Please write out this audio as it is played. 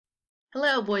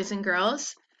Hello, boys and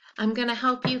girls. I'm going to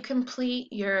help you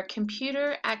complete your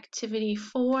computer activity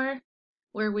 4,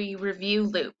 where we review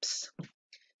loops.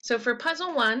 So for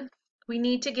puzzle 1, we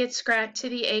need to get Scrat to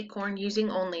the acorn using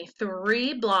only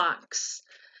 3 blocks.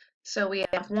 So we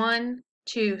have 1,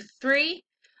 2, 3.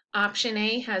 Option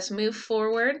A has move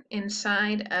forward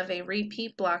inside of a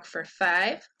repeat block for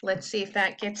 5. Let's see if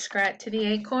that gets Scrat to the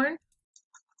acorn.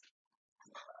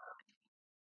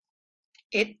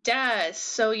 It does.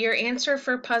 So your answer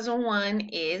for puzzle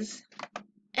 1 is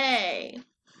A.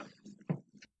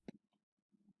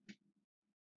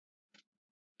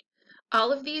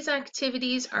 All of these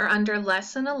activities are under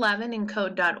Lesson 11 in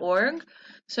Code.org.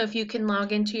 So if you can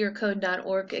log into your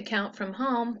Code.org account from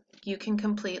home, you can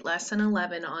complete Lesson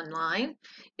 11 online.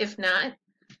 If not,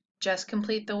 just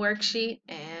complete the worksheet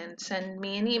and send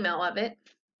me an email of it.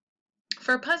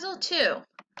 For puzzle 2,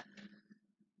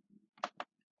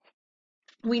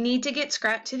 we need to get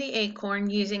Scrat to the acorn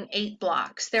using 8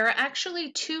 blocks. There are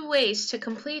actually 2 ways to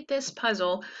complete this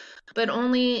puzzle, but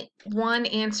only one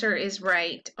answer is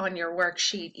right on your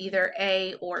worksheet, either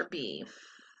A or B.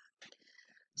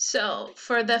 So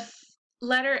for the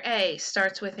letter A,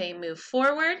 starts with a move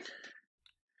forward,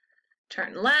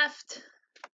 turn left,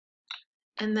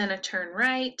 and then a turn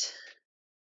right,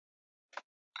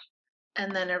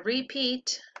 and then a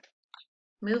repeat,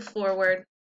 move forward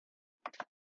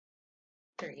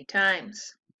 3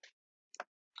 times.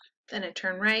 Then a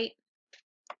turn right,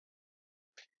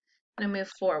 and a move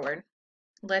forward.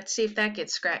 Let's see if that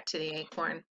gets Scrat to the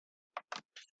acorn.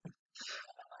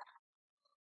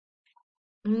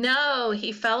 No,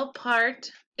 he fell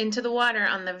apart into the water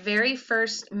on the very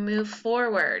first move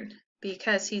forward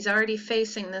because he's already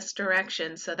facing this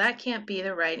direction, so that can't be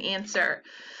the right answer.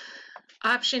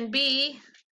 Option B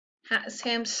has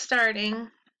him starting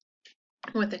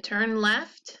with a turn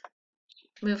left,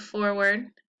 move forward,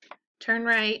 turn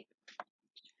right,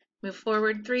 move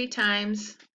forward 3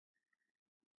 times,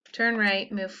 turn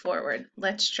right, move forward.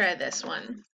 Let's try this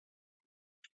one.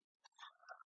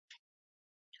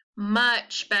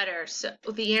 Much better. So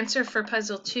the answer for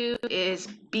puzzle 2 is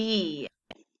B.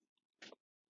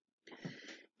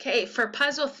 Okay, for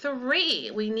puzzle 3,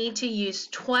 we need to use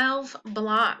 12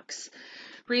 blocks.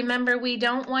 Remember, we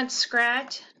don't want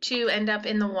Scrat to end up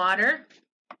in the water,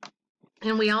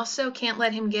 and we also can't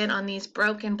let him get on these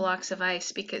broken blocks of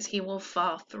ice because he will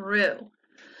fall through.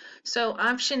 So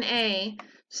option A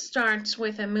starts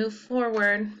with a move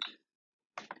forward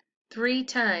 3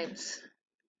 times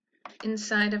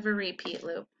inside of a repeat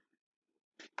loop.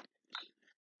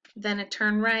 Then a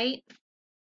turn right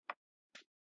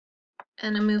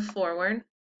and a move forward.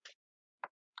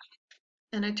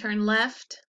 And a turn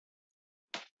left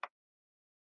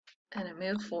and a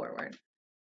move forward.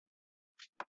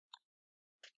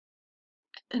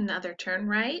 Another turn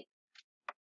right.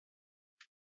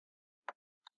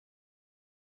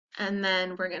 And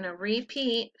then we're going to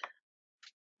repeat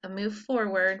a move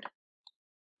forward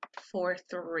for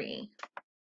 3.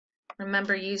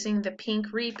 Remember, using the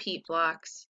pink repeat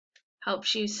blocks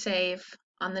helps you save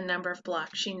on the number of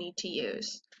blocks you need to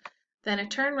use. Then a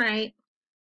turn right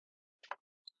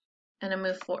and a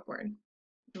move forward.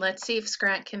 Let's see if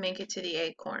Scrat can make it to the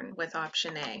acorn with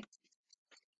option A.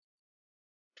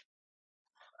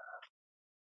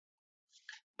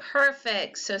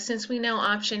 Perfect. So since we know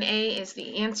option A is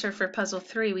the answer for puzzle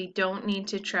 3, we don't need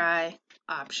to try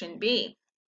option B.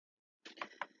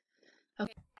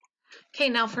 Okay,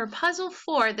 now for puzzle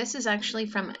 4, this is actually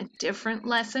from a different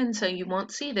lesson, so you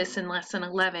won't see this in lesson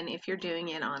 11 if you're doing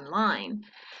it online.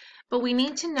 But we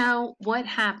need to know what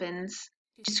happens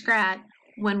to Scrat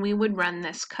when we would run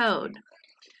this code.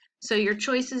 So your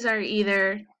choices are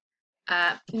either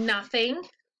nothing,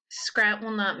 Scrat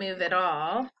will not move at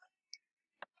all,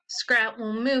 Scrat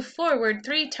will move forward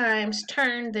 3 times,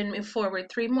 turn, then move forward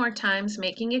 3 more times,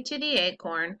 making it to the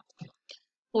acorn.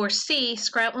 Or C,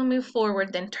 Scrat will move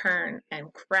forward, then turn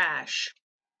and crash.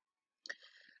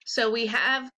 So we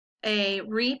have a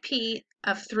repeat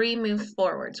of 3 move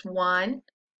forwards. 1,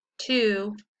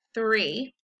 2,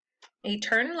 3. A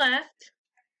turn left,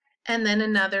 and then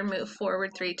another move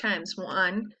forward 3 times.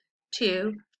 1,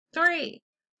 2, 3.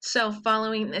 So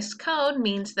following this code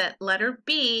means that letter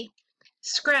B,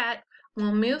 Scrat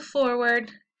will move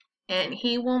forward and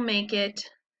he will make it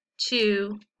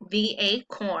to the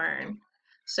acorn.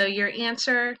 So your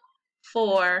answer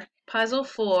for puzzle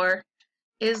 4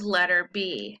 is letter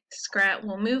B. Scrat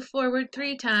will move forward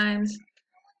 3 times,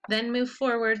 then move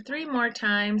forward 3 more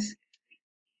times,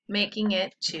 making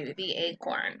it to the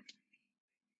acorn.